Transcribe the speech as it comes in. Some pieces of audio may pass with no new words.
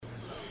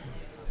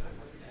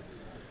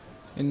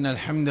إن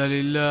الحمد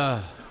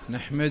لله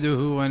نحمده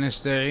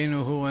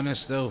ونستعينه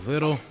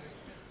ونستغفره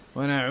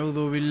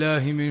ونعوذ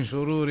بالله من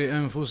شرور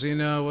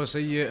أنفسنا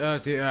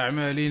وسيئات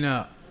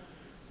أعمالنا.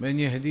 من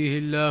يهديه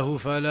الله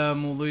فلا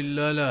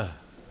مضل له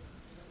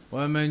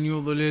ومن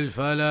يضلل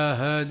فلا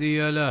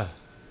هادي له،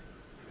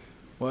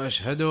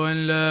 وأشهد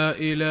أن لا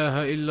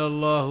إله إلا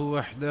الله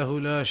وحده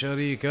لا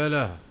شريك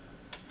له،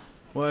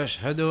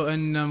 وأشهد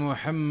أن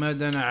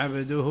محمدا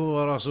عبده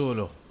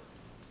ورسوله.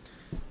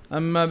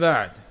 أما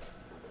بعد.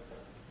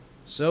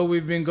 So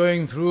we've been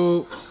going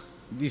through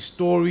the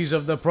stories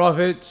of the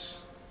prophets,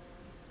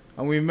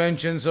 and we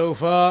mentioned so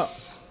far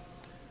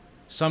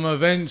some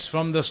events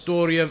from the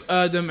story of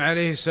Adam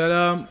alayhi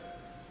salam,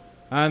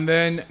 and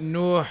then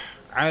Nuh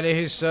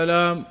alayhi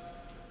salam,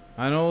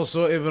 and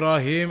also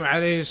Ibrahim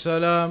alayhi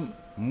salam,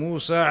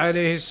 Musa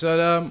alayhi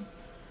salam,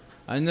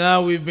 and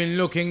now we've been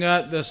looking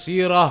at the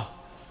seerah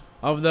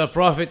of the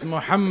Prophet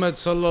Muhammad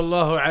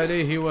sallallahu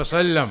alayhi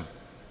wasallam.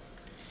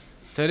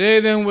 Today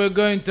then we're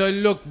going to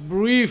look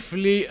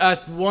briefly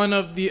at one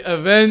of the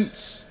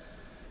events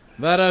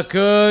that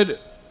occurred,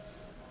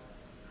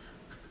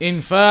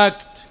 in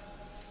fact,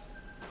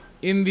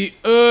 in the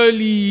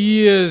early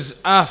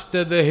years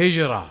after the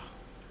Hijrah,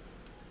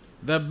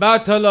 the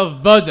Battle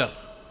of Badr,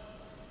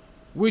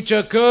 which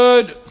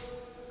occurred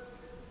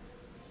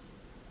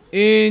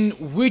in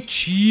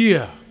which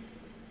year?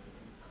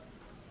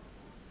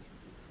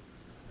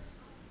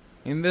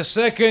 In the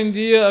second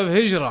year of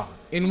Hijrah.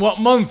 In what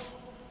month?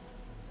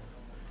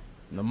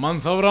 The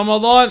month of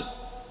Ramadan.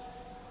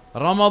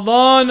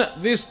 Ramadan,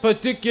 this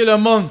particular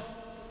month,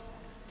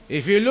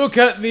 if you look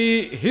at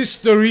the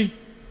history,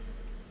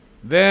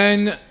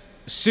 then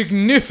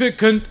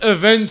significant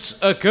events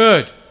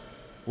occurred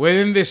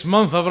within this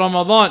month of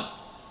Ramadan.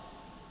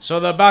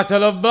 So the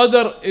Battle of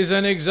Badr is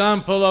an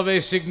example of a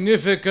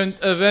significant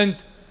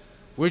event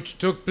which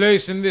took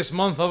place in this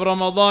month of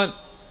Ramadan.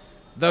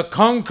 The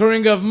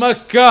conquering of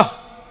Mecca,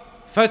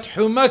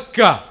 Fathu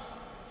Mecca,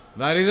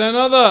 that is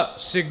another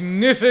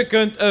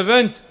significant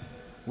event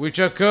which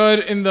occurred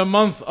in the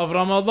month of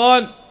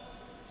Ramadan.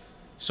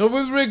 So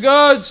with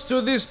regards to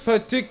this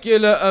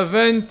particular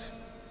event,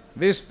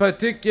 this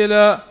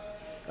particular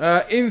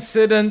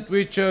incident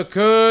which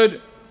occurred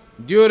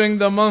during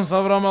the month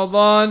of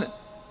Ramadan,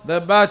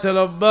 the Battle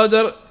of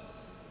Badr,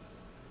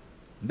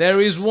 there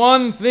is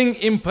one thing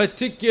in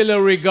particular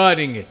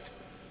regarding it,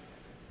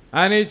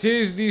 and it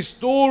is the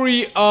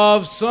story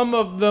of some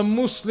of the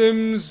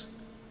Muslims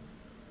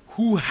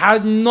who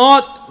had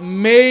not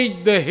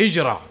made the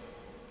Hijrah.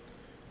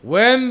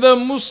 When the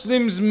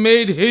Muslims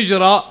made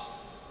Hijrah,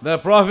 the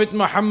Prophet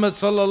Muhammad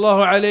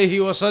sallallahu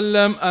alayhi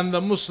wasallam and the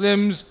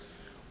Muslims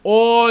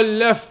all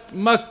left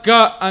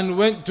Mecca and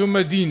went to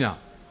Medina.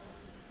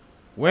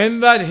 When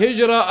that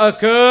Hijrah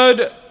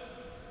occurred,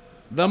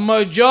 the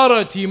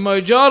majority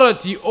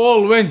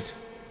all went.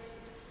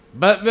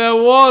 But there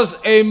was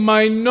a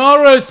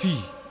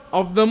minority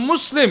of the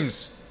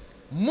Muslims,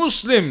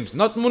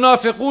 not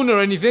munafiqun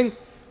or anything.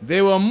 They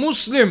were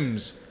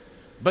Muslims,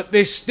 but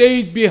they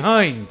stayed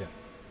behind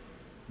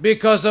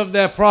because of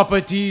their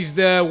properties,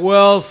 their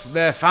wealth,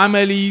 their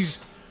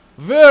families,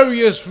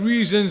 various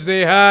reasons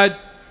they had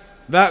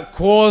that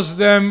caused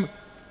them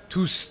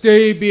to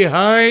stay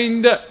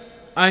behind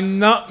and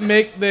not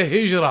make the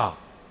Hijrah.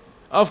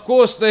 Of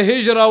course, the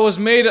Hijrah was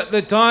made at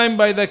the time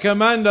by the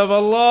command of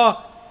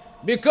Allah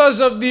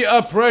because of the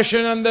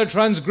oppression and the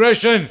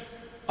transgression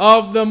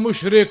of the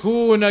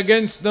mushrikun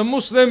against the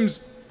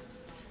Muslims.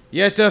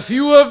 Yet a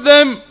few of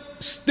them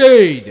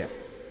stayed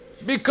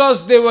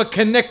because they were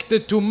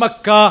connected to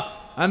Mecca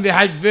and they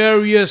had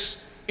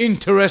various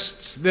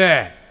interests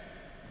there.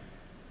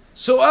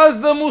 So as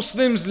the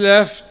Muslims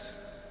left,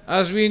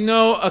 as we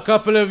know, a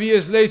couple of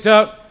years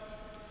later,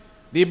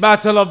 the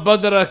Battle of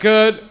Badr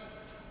occurred,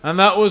 and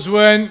that was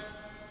when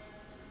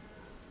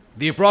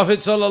the Prophet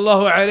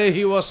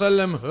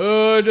ﷺ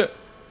heard,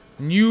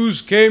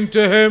 news came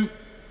to him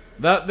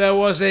that there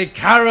was a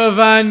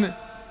caravan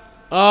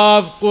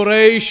of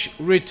Quraysh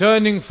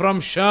returning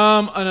from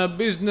Sham on a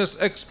business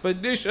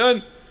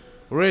expedition,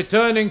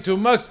 returning to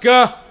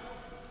Mecca.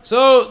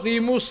 So the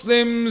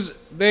Muslims,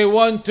 they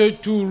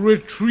wanted to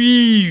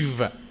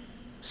retrieve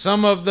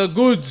some of the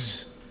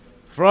goods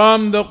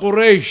from the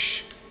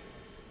Quraysh.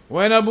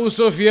 When Abu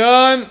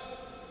Sufyan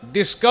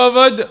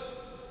discovered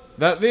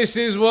that this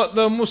is what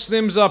the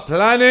Muslims are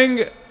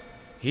planning,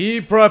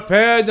 he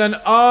prepared an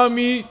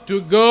army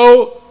to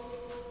go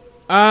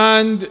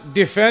and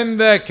defend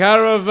their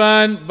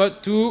caravan,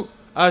 but to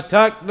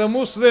attack the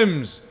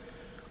Muslims.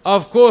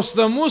 Of course,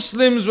 the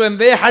Muslims, when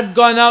they had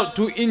gone out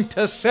to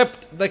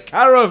intercept the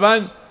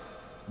caravan,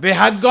 they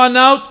had gone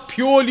out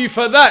purely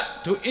for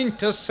that, to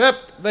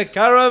intercept the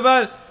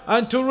caravan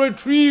and to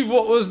retrieve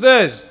what was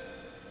theirs.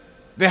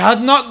 They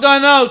had not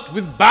gone out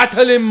with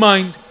battle in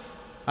mind,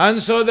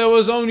 and so there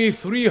was only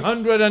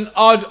 300 and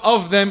odd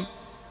of them,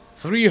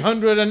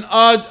 300 and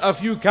odd, a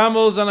few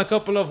camels and a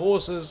couple of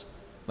horses.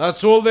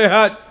 That's all they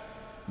had.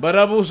 But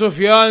Abu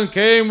Sufyan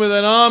came with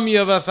an army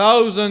of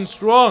 1,000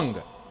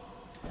 strong.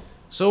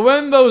 So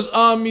when those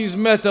armies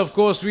met, of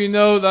course we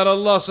know that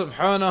Allah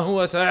subhanahu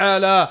wa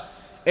ta'ala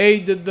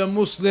aided the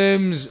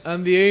Muslims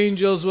and the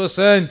angels were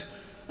sent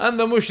and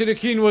the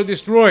mushrikeen were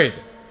destroyed.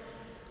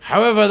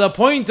 However, the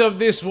point of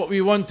this, what we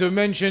want to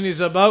mention,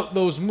 is about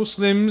those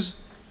Muslims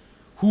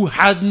who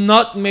had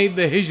not made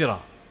the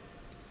hijrah.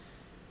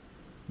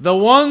 The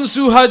ones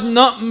who had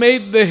not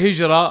made the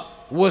hijrah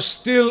were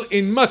still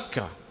in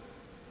Mecca.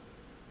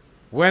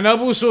 When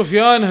Abu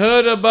Sufyan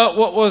heard about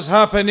what was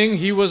happening,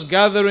 he was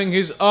gathering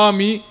his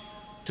army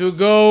to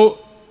go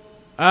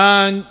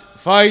and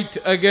fight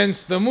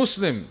against the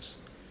Muslims.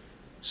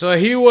 So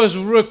he was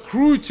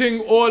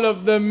recruiting all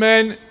of the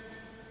men,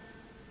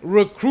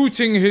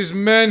 recruiting his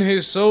men,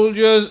 his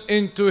soldiers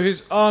into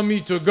his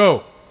army to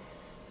go.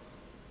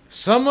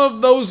 Some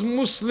of those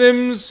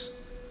Muslims,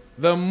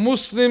 the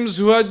Muslims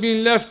who had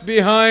been left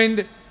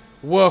behind,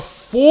 were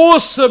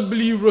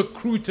forcibly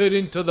recruited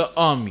into the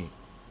army.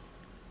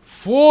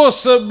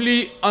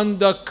 Forcibly,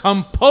 under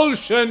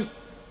compulsion,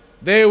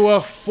 they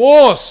were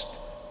forced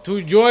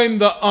to join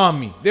the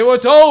army. They were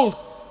told.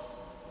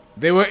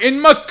 They were in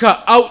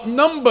Mecca,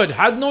 outnumbered,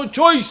 had no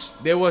choice.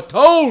 They were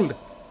told,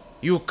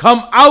 you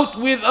come out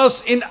with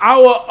us in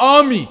our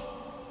army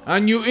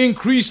and you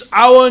increase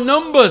our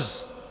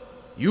numbers.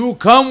 You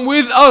come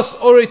with us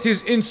or it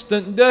is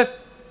instant death.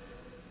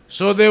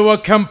 So they were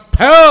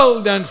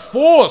compelled and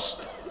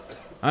forced.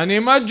 And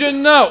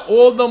imagine now,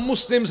 all the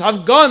Muslims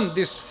have gone,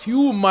 this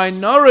few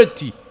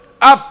minority,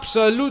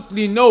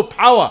 absolutely no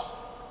power,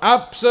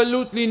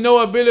 absolutely no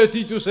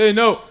ability to say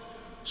no.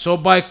 So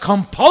by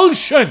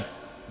compulsion,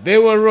 they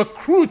were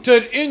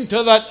recruited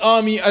into that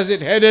army as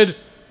it headed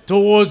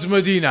towards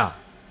Medina.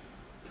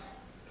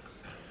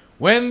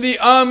 When the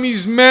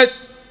armies met,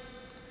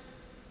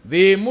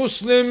 the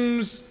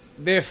Muslims,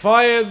 they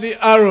fired the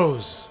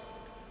arrows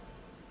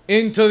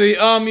into the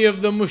army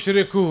of the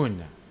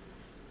mushrikun.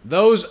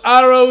 Those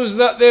arrows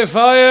that they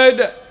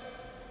fired,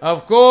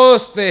 of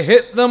course, they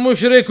hit the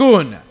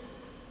mushrikun.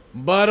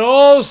 But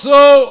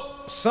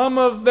also, some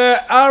of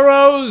their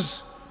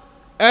arrows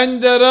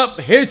ended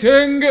up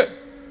hitting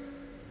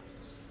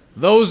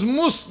those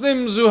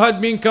Muslims who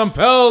had been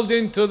compelled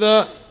into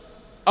the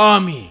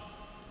army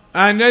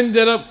and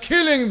ended up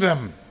killing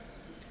them.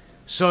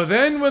 So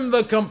then when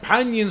the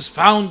companions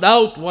found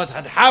out what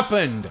had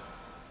happened,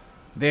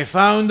 they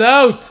found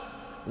out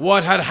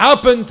what had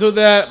happened to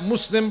their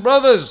Muslim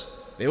brothers.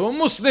 They were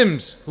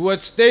Muslims who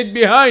had stayed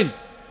behind,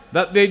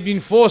 that they'd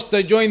been forced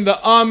to join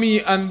the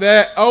army and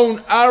their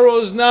own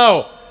arrows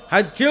now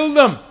had killed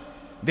them.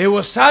 They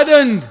were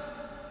saddened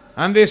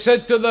and they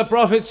said to the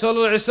Prophet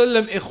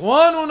ﷺ,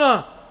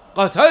 Ikhwanuna,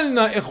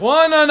 qatalna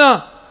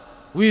ikhwanana,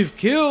 we've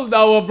killed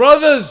our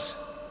brothers.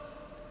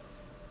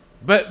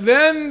 But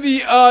then the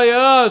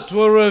ayat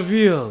were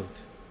revealed.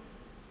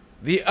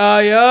 The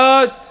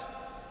ayat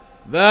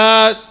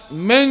that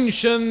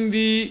mention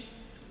the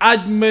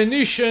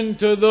admonition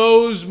to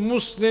those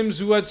Muslims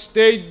who had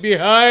stayed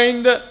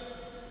behind,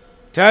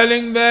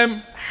 telling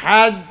them,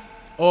 had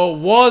or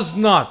was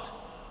not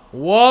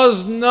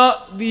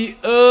the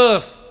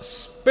earth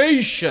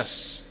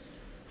spacious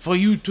for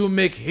you to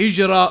make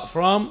hijrah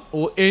from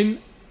or in?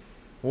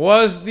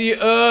 Was the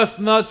earth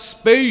not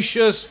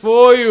spacious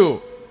for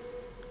you?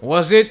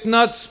 Was it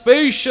not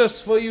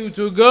spacious for you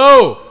to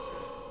go?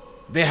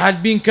 They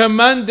had been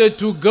commanded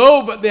to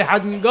go, but they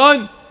hadn't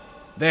gone.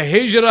 The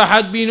hijrah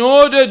had been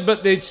ordered,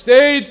 but they'd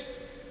stayed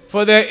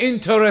for their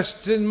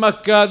interests in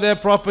Mecca, their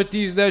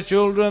properties, their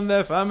children,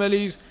 their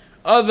families,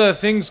 other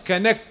things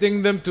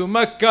connecting them to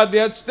Mecca, they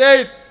had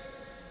stayed.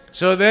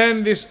 So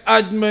then this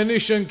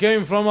admonition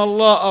came from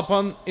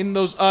Allah in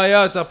those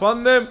ayat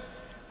upon them.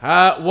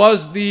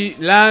 Was the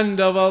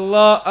land of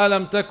Allah,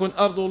 أَلَمْ تَكُنْ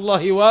أَرْضُ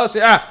اللَّهِ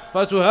وَاسِعَةً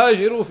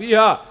فَتُهَاجِرُوا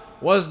فِيهَا?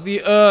 Was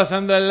the earth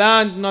and the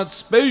land not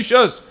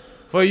spacious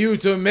for you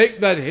to make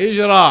that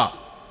hijrah?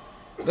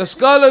 The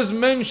scholars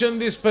mention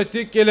this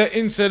particular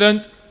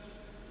incident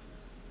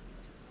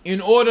in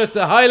order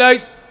to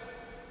highlight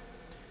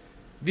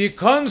the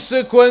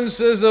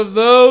consequences of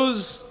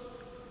those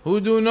who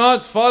do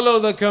not follow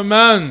the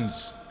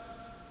commands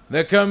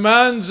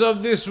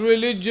of this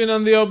religion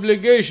and the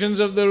obligations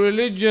of the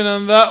religion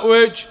and that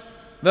which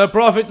the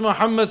Prophet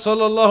Muhammad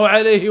sallallahu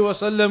alaihi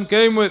wasallam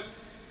came with.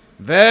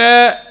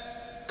 There,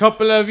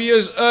 couple of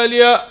years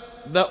earlier,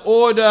 the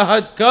order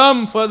had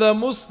come for the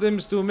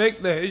Muslims to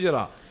make the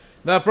hijrah.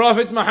 The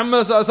Prophet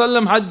Muhammad sallallahu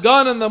alaihi wasallam had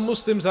gone and the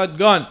Muslims had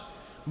gone,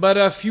 but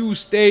a few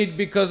stayed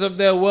because of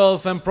their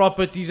wealth and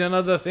properties and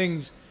other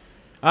things.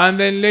 And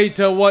then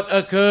later what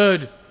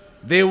occurred?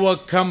 They were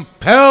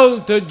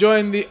compelled to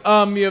join the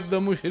army of the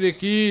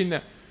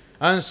mushrikeen,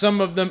 and some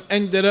of them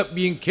ended up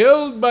being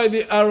killed by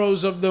the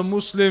arrows of the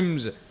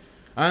Muslims.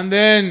 And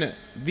then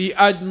the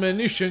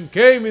admonition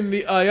came in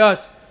the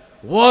ayat,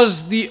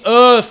 was the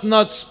earth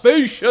not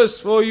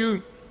spacious for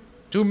you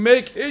to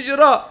make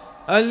hijrah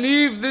and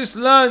leave this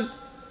land?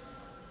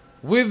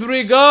 With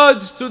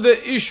regards to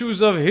the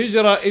issues of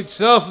hijrah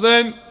itself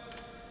then,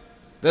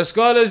 the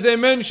scholars, they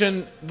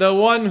mention the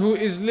one who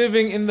is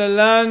living in the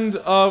land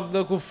of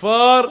the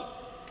kuffar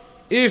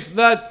if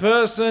that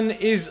person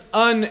is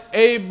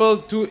unable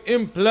to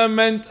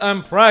implement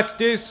and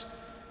practice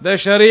the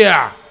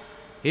Sharia,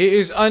 he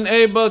is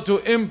unable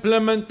to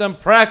implement and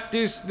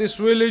practice this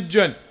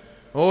religion,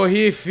 or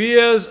he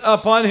fears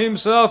upon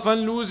himself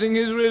and losing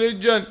his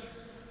religion,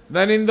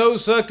 then in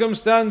those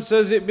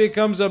circumstances it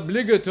becomes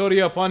obligatory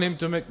upon him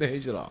to make the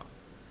hijrah.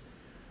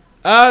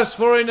 As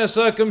for in a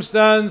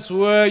circumstance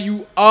where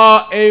you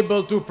are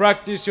able to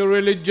practice your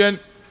religion,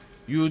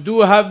 you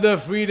do have the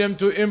freedom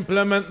to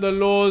implement the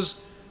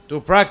laws, to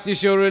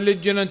practice your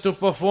religion and to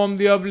perform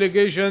the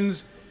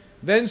obligations,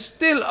 then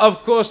still,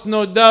 of course,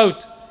 no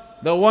doubt,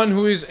 the one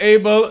who is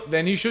able,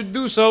 then he should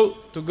do so,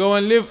 to go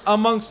and live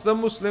amongst the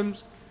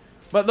Muslims.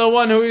 But the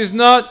one who is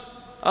not,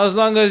 as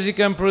long as he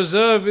can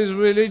preserve his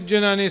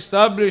religion and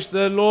establish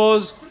the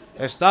laws,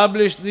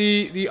 establish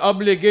the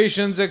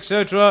obligations,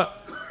 etc.,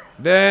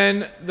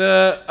 then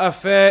the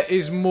affair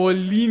is more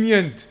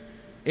lenient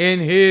in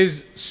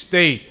his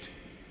state.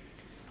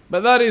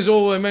 But that is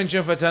all we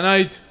mention for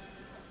tonight.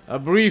 A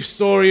brief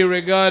story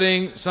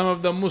regarding some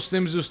of the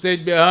Muslims who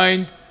stayed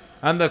behind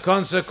and the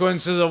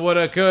consequences of what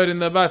occurred in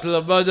the Battle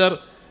of Badr,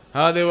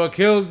 how they were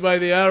killed by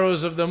the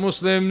arrows of the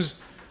Muslims.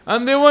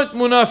 And they weren't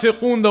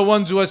munafiqun, the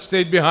ones who had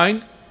stayed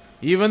behind.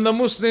 Even the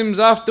Muslims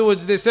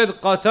afterwards, they said,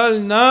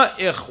 قَتَلْنَا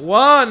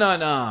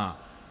إِخْوَانَنَا,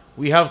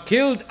 we have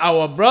killed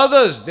our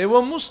brothers. They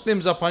were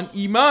Muslims upon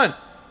Iman,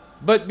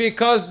 but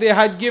because they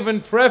had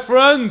given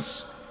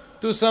preference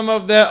to some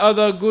of their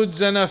other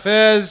goods and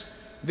affairs,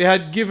 they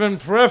had given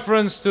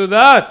preference to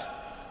that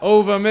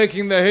over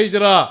making the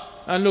hijrah,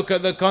 and look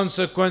at the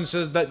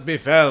consequences that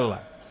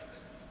befell.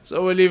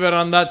 So we'll leave it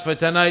on that for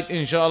tonight,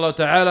 inshallah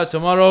ta'ala.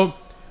 Tomorrow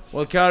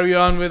we'll carry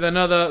on with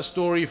another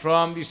story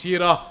from the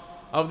seerah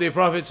of the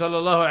Prophet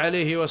sallallahu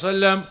alaihi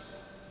wasallam,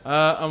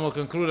 and we'll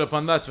conclude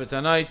upon that for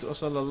tonight. Wa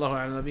sallallahu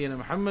ala nabiyyina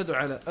Muhammad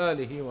wa ala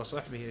alihi wa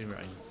sahbihi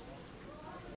ajma'in.